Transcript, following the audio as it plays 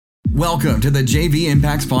Welcome to the JV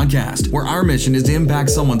Impacts Podcast, where our mission is to impact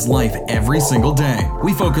someone's life every single day.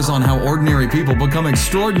 We focus on how ordinary people become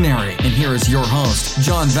extraordinary. And here is your host,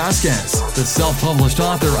 John Vasquez, the self-published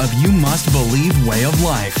author of You Must Believe Way of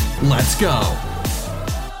Life. Let's go.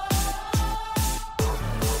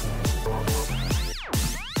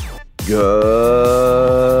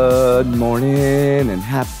 Good morning and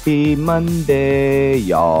happy Monday,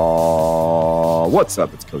 y'all. What's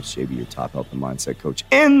up? It's Coach JB, your top health and mindset coach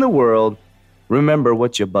in the world. Remember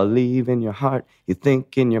what you believe in your heart, you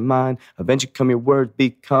think in your mind. Eventually your words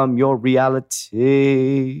become your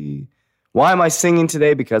reality. Why am I singing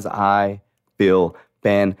today? Because I feel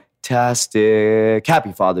fantastic.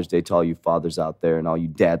 Happy Father's Day to all you fathers out there and all you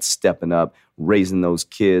dads stepping up, raising those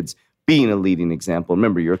kids, being a leading example.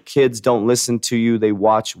 Remember, your kids don't listen to you. They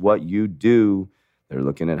watch what you do. They're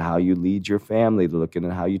looking at how you lead your family. They're looking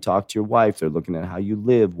at how you talk to your wife. They're looking at how you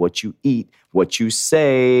live, what you eat, what you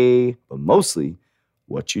say, but mostly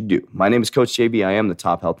what you do. My name is Coach JB. I am the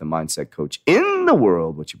top health and mindset coach in the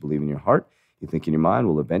world. What you believe in your heart, you think in your mind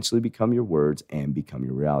will eventually become your words and become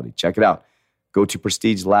your reality. Check it out. Go to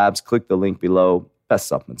Prestige Labs. Click the link below. Best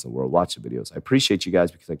supplements in the world. Watch the videos. I appreciate you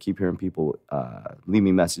guys because I keep hearing people leave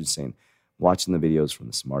me messages saying, watching the videos from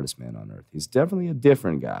the smartest man on earth. He's definitely a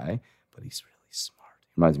different guy, but he's really smart. He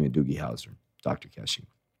reminds me of Doogie Howser, Dr. Keshie.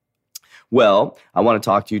 Well, I want to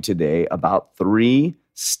talk to you today about 3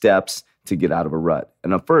 steps to get out of a rut.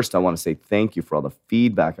 And first, I want to say thank you for all the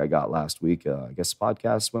feedback I got last week. I guess the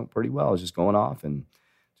podcast went pretty well. I was just going off and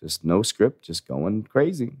just no script, just going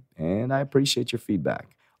crazy. And I appreciate your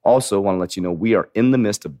feedback. Also, I want to let you know we are in the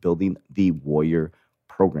midst of building the Warrior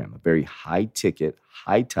Program, a very high-ticket,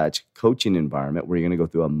 high-touch coaching environment where you're going to go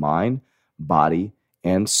through a mind, body,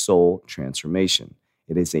 and soul transformation.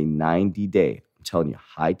 It is a 90-day, I'm telling you,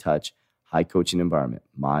 high-touch, high-coaching environment,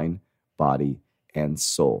 mind, body, and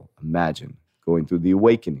soul. Imagine going through the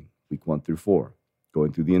awakening, week 1 through 4,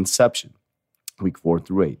 going through the inception, week 4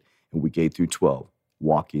 through 8, and week 8 through 12,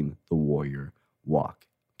 walking the warrior walk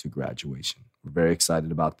to graduation. We're very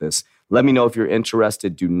excited about this. Let me know if you're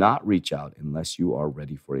interested. Do not reach out unless you are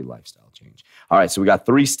ready for a lifestyle change. All right, so we got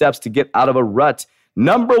 3 steps to get out of a rut.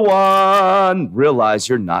 Number 1, realize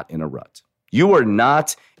you're not in a rut. You are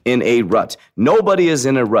not in a rut. Nobody is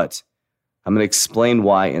in a rut. I'm going to explain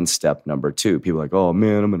why in step number 2. People are like, oh,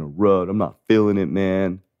 man, I'm in a rut. I'm not feeling it,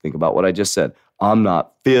 man. Think about what I just said. I'm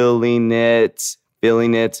not feeling it.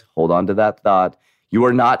 Feeling it. Hold on to that thought. You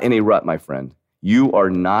are not in a rut, my friend. You are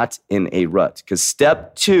not in a rut. Because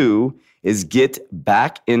step 2 is get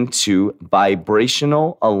back into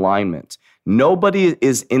vibrational alignment. Nobody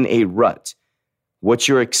is in a rut. What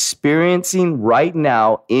you're experiencing right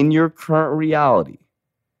now in your current reality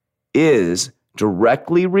is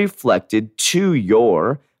directly reflected to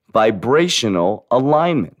your vibrational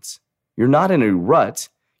alignment. You're not in a rut.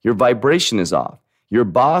 Your vibration is off. Your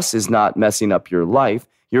boss is not messing up your life.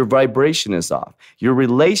 Your vibration is off. Your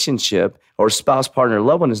relationship or spouse, partner,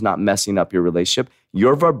 loved one is not messing up your relationship.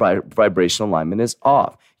 Your vibrational alignment is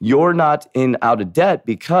off. You're not out of debt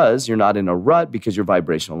because you're not in a rut because your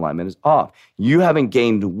vibrational alignment is off. You haven't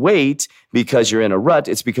gained weight because you're in a rut.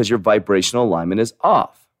 It's because your vibrational alignment is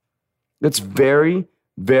off. It's very,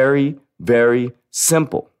 very, very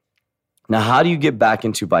simple. Now, how do you get back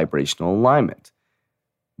into vibrational alignment?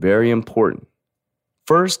 Very important.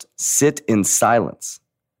 First, sit in silence.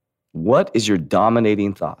 What is your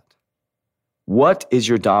dominating thought? What is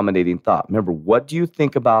your dominating thought? Remember, what do you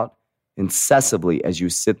think about incessantly as you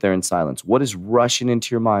sit there in silence? What is rushing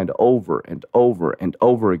into your mind over and over and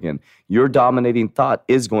over again? Your dominating thought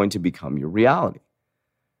is going to become your reality.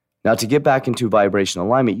 Now, to get back into vibrational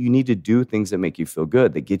alignment, you need to do things that make you feel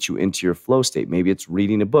good, that get you into your flow state. Maybe it's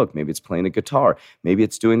reading a book. Maybe it's playing a guitar. Maybe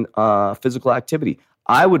it's doing physical activity.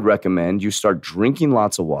 I would recommend you start drinking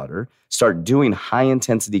lots of water, start doing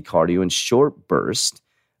high-intensity cardio in short bursts,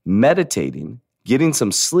 meditating, getting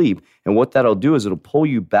some sleep, and what that'll do is it'll pull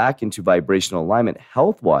you back into vibrational alignment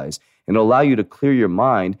health-wise and it'll allow you to clear your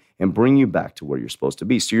mind and bring you back to where you're supposed to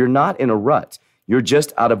be. So you're not in a rut. You're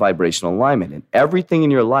just out of vibrational alignment, and everything in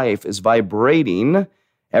your life is vibrating.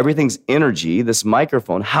 Everything's energy. This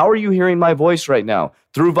microphone, how are you hearing my voice right now?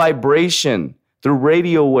 Through vibration. Through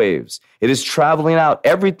radio waves. It is traveling out.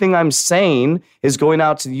 Everything I'm saying is going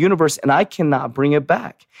out to the universe, and I cannot bring it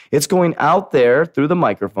back. It's going out there through the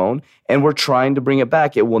microphone, and we're trying to bring it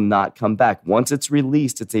back. It will not come back. Once it's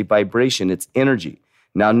released, it's a vibration. It's energy.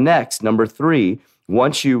 Now, next, number 3,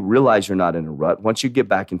 once you realize you're not in a rut, once you get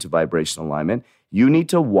back into vibrational alignment, you need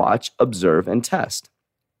to watch, observe, and test.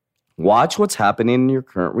 Watch what's happening in your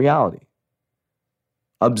current reality.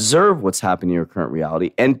 Observe what's happening in your current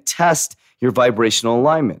reality and test your vibrational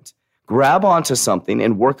alignment. Grab onto something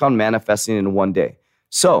and work on manifesting it in one day.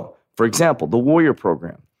 So, for example, the Warrior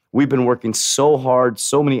Program. We've been working so hard,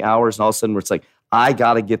 so many hours, and all of a sudden it's like, I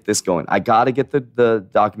got to get this going. I got to get the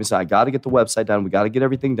documents. I got to get the website done. We got to get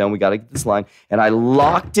everything done. We got to get this line. And I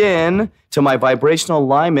locked in to my vibrational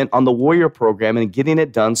alignment on the Warrior Program and getting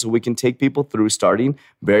it done so we can take people through starting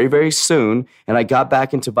very, very soon. And I got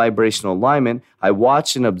back into vibrational alignment. I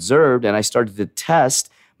watched and observed, and I started to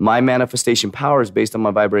test my manifestation powers based on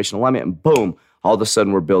my vibrational alignment. And boom, all of a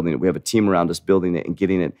sudden we're building it. We have a team around us building it and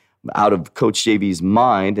getting it out of Coach JV's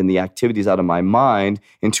mind and the activities out of my mind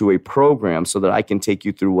into a program so that I can take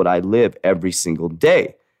you through what I live every single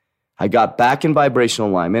day. I got back in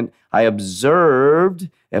vibrational alignment. I observed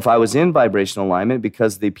if I was in vibrational alignment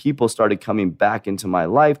because the people started coming back into my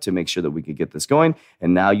life to make sure that we could get this going.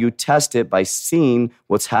 And now you test it by seeing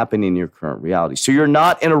what's happening in your current reality. So you're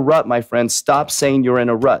not in a rut, my friend. Stop saying you're in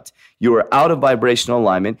a rut. You are out of vibrational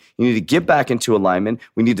alignment. You need to get back into alignment.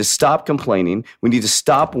 We need to stop complaining. We need to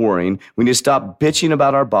stop worrying. We need to stop bitching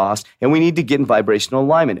about our boss. And we need to get in vibrational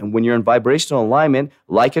alignment. And when you're in vibrational alignment,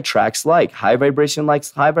 like attracts like. High vibration likes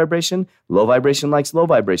high vibration. Low vibration likes low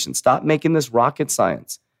vibration. Stop making this rocket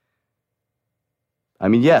science. I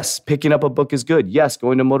mean, yes, picking up a book is good. Yes,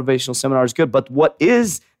 going to a motivational seminar is good. But what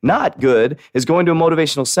is not good is going to a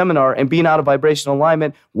motivational seminar and being out of vibrational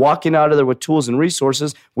alignment, walking out of there with tools and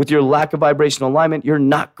resources. With your lack of vibrational alignment, you're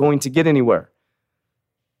not going to get anywhere.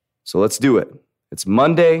 So let's do it. It's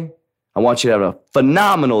Monday. I want you to have a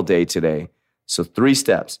phenomenal day today. So 3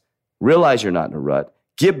 steps. Realize you're not in a rut.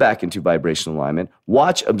 Get back into vibrational alignment.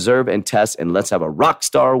 Watch, observe, and test, and let's have a rock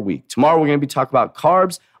star week. Tomorrow we're going to be talking about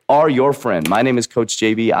carbs are your friend. My name is Coach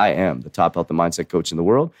JV. I am the top health and mindset coach in the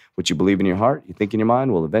world. What you believe in your heart, you think in your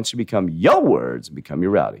mind, will eventually become your words and become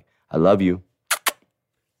your reality. I love you. Did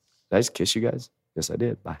I just kiss you guys? Yes, I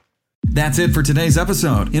did. Bye. That's it for today's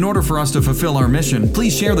episode. In order for us to fulfill our mission,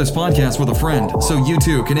 please share this podcast with a friend so you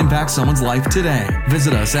too can impact someone's life today.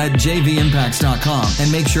 Visit us at jvimpacts.com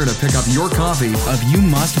and make sure to pick up your copy of You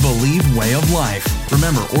Must Believe Way of Life.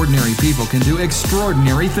 Remember, ordinary people can do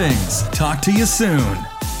extraordinary things. Talk to you soon.